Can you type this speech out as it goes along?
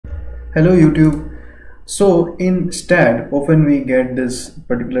Hello YouTube. So in STAAD, often we get this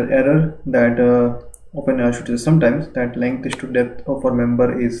particular error that often I should say sometimes that length is to depth of our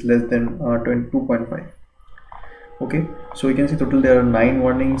member is less than 22.5. Okay, so you can see total there are 9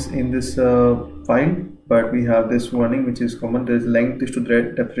 warnings in this file, but we have this warning which is common. There is length is to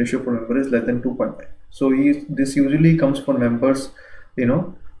depth ratio for member is less than 2.5. So this usually comes for members,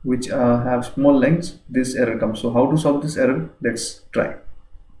 which have small lengths. This error comes. So how to solve this error? Let's try.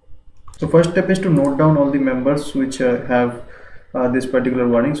 So first step is to note down all the members which have this particular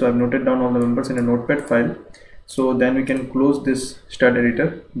warning. So I've noted down all the members in a notepad file. So then we can close this STAAD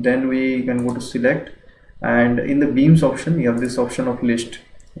editor. Then we can go to select, and in the beams option you have this option of list.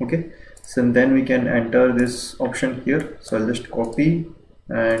 Okay, so then we can enter this option here. So I'll just copy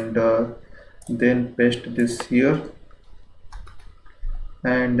and then paste this here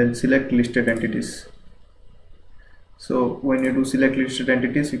and then select listed entities. So when you do select listed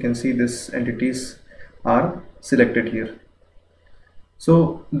entities, you can see these entities are selected here.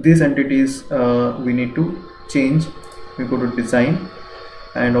 So these entities we need to change. We go to design,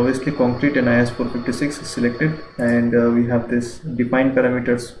 and obviously concrete and IS456 is selected, and we have this define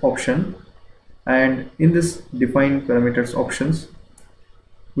parameters option, and in this define parameters options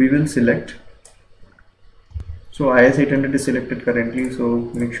we will select. So IS800 is selected currently,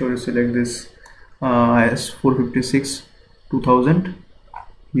 so make sure you select this IS456 2000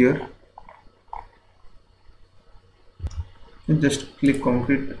 here, and just click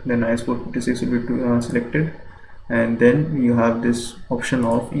concrete, then IS456 will be selected, and then you have this option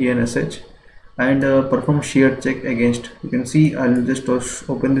of ENSH and perform shear check against. You can see I'll just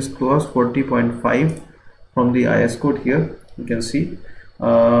open this clause 40.5 from the IS code here. You can see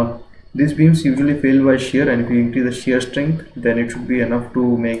these beams usually fail by shear, and if you increase the shear strength then it should be enough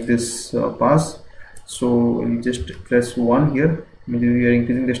to make this pass. So you just press 1 here, meaning we are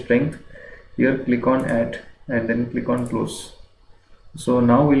increasing the strength. Here click on add and then click on close. So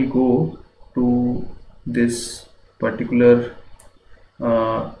now we'll go to this particular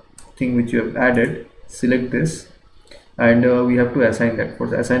thing which you have added, select this, and we have to assign that.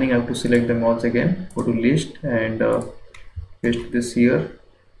 For assigning I have to select them once again, go to list and paste this here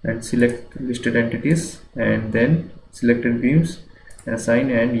and select listed entities, and then selected beams, assign,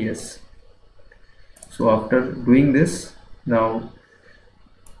 and yes. So after doing this, now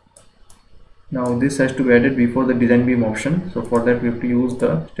this has to be added before the design beam option. So for that we have to use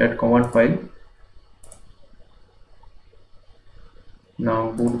the STAAD command file.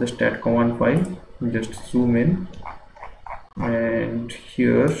 Now go to the STAAD command file, just zoom in, and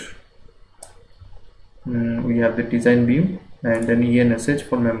here we have the design beam and then ENSH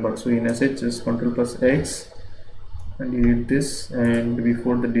for member. So ENSH is Ctrl+X and delete this, and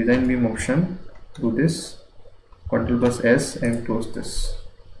before the design beam option do this, Ctrl+S and close this,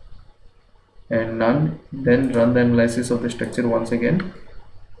 and none. Then run the analysis of the structure once again.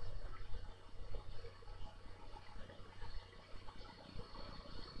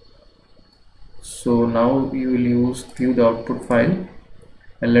 So now you will use view the output file,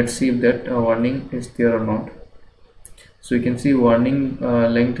 and let's see if that warning is there or not. So you can see warning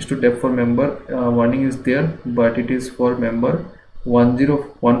length is to depth for member, warning is there, but it is for member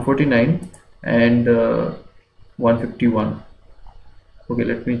 149 and 151. Okay,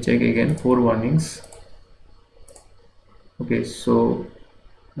 let me check again. 4 warnings. Okay, so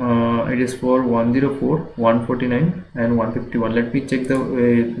it is for 104, 149 and 151. Let me check the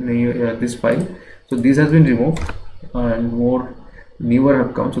this file. So this has been removed and more newer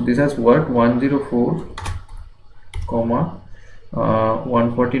have come. So this has worked 104 comma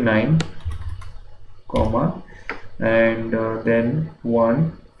 149 comma and then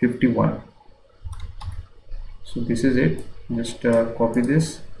 151. So this is it. Just copy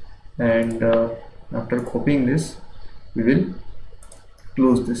this, and after copying this we will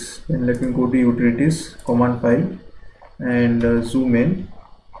close this, and let me go to utilities command file and zoom in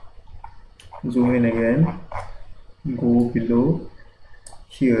again, go below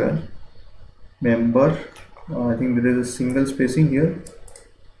here, member, I think there is a single spacing here.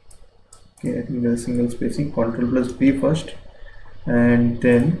 Okay, I think there is single spacing, Ctrl+B first, and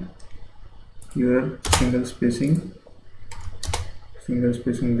then here single spacing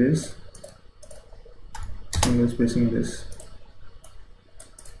this, single spacing this.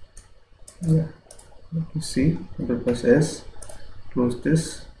 Yeah, let me see, Ctrl+S, close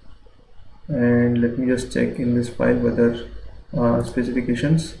this, and let me just check in this file whether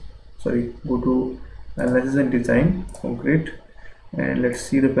specifications, sorry, go to analysis and design, concrete, and let's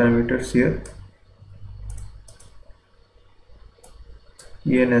see the parameters here,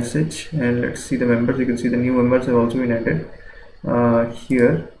 ENSH, and let's see the members. You can see the new members have also been added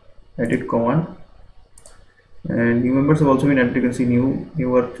here, edit command, and new members have also been added. You can see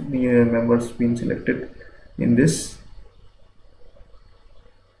newer members been selected in this.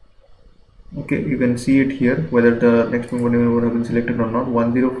 Okay, you can see it here whether the next member have been selected or not.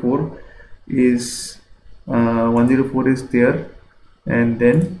 104 is 104 is there, and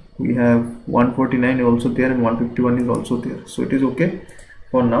then we have 149 also there, and 151 is also there. So it is okay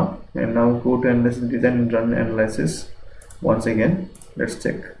for now. And now go to analysis design and run analysis once again. Let's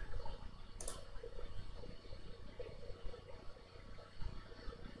check.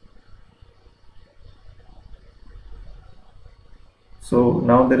 So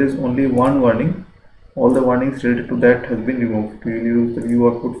now there is only one warning. All the warnings related to that has been removed. We will use the view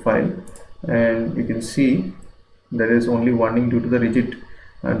output file, and you can see there is only warning due to the rigid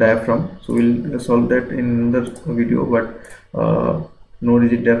diaphragm. So we'll solve that in the video, but no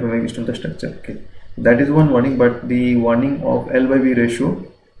rigid diaphragm exists in the structure. Okay, that is one warning, but the warning of L by B ratio,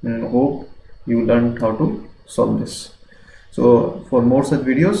 hope you learned how to solve this. So for more such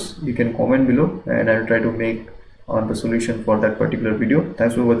videos, you can comment below, and I'll try to make the solution for that particular video.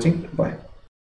 Thanks for watching. Bye.